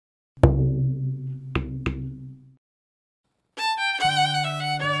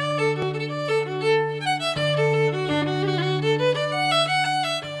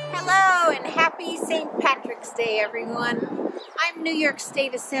everyone. I'm New York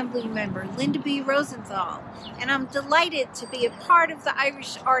State Assembly member Linda B. Rosenthal, and I'm delighted to be a part of the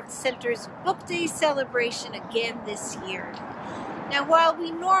Irish Arts Center's Book Day celebration again this year. Now, while we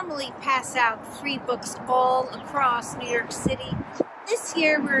normally pass out free books all across New York City, this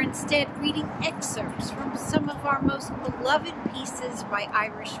year we're instead reading excerpts from some of our most beloved pieces by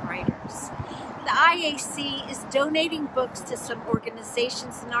Irish writers. The IAC is donating books to some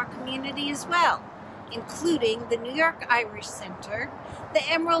organizations in our community as well, including the New York Irish Center, the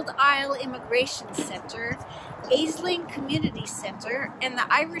Emerald Isle Immigration Center, Aisling Community Center, and the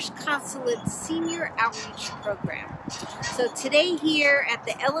Irish Consulate Senior Outreach Program. So today here at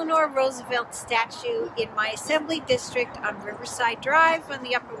the Eleanor Roosevelt statue in my Assembly District on Riverside Drive on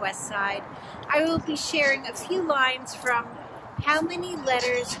the Upper West Side, I will be sharing a few lines from How Many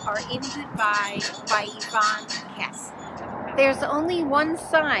Letters Are in Goodbye by Yvonne Cassidy. There's only one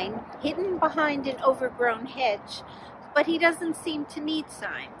sign hidden behind an overgrown hedge, but he doesn't seem to need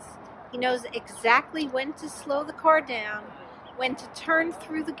signs. He knows exactly when to slow the car down, when to turn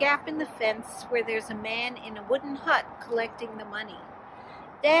through the gap in the fence where there's a man in a wooden hut collecting the money.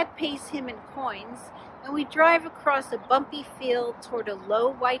 Dad pays him in coins, and we drive across a bumpy field toward a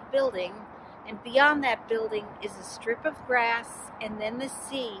low white building, and beyond that building is a strip of grass and then the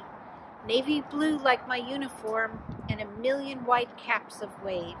sea, navy blue like my uniform, and a million white caps of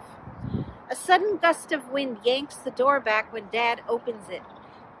wave. A sudden gust of wind yanks the door back when Dad opens it.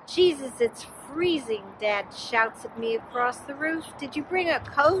 "Jesus, it's freezing," Dad shouts at me across the roof. "Did you bring a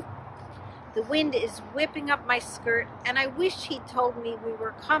coat?" The wind is whipping up my skirt, and I wish he'd told me we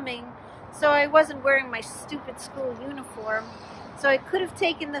were coming, so I wasn't wearing my stupid school uniform, so I could have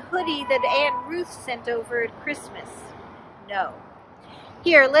taken the hoodie that Aunt Ruth sent over at Christmas. No.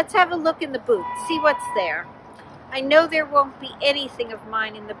 Here, let's have a look in the boot, see what's there. I know there won't be anything of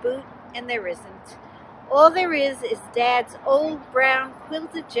mine in the boot, and there isn't. All there is Dad's old brown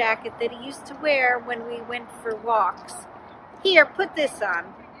quilted jacket that he used to wear when we went for walks. Here, put this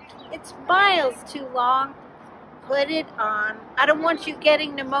on. It's miles too long. Put it on. I don't want you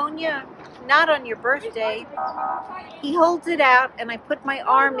getting pneumonia. Not on your birthday. He holds it out, and I put my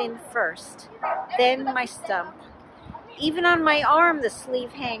arm in first, then my stump. Even on my arm, the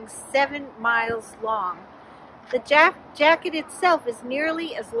sleeve hangs 7 miles long. The jacket itself is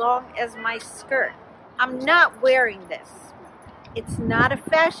nearly as long as my skirt. I'm not wearing this. It's not a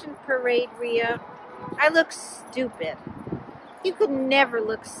fashion parade, Rhea. I look stupid. You could never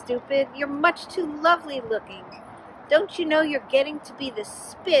look stupid. You're much too lovely looking. Don't you know you're getting to be the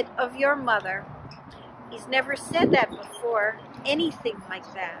spit of your mother? He's never said that before, anything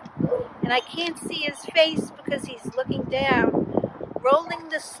like that. And I can't see his face because he's looking down, rolling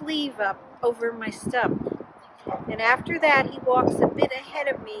the sleeve up over my stump. And after that, he walks a bit ahead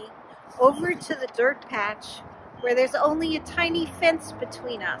of me, over to the dirt patch, where there's only a tiny fence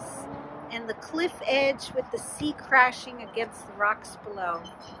between us, and the cliff edge with the sea crashing against the rocks below.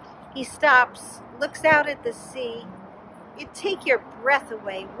 He stops, looks out at the sea. It'd take your breath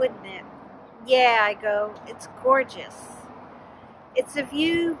away, wouldn't it? Yeah, I go, it's gorgeous. It's a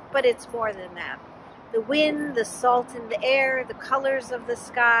view, but it's more than that. The wind, the salt in the air, the colors of the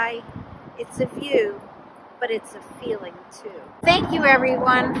sky. It's a view, but it's a feeling too. Thank you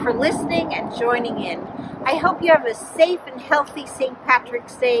everyone for listening and joining in. I hope you have a safe and healthy St.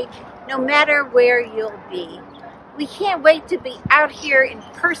 Patrick's Day, no matter where you'll be. We can't wait to be out here in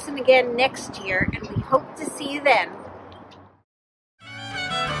person again next year, and we hope to see you then.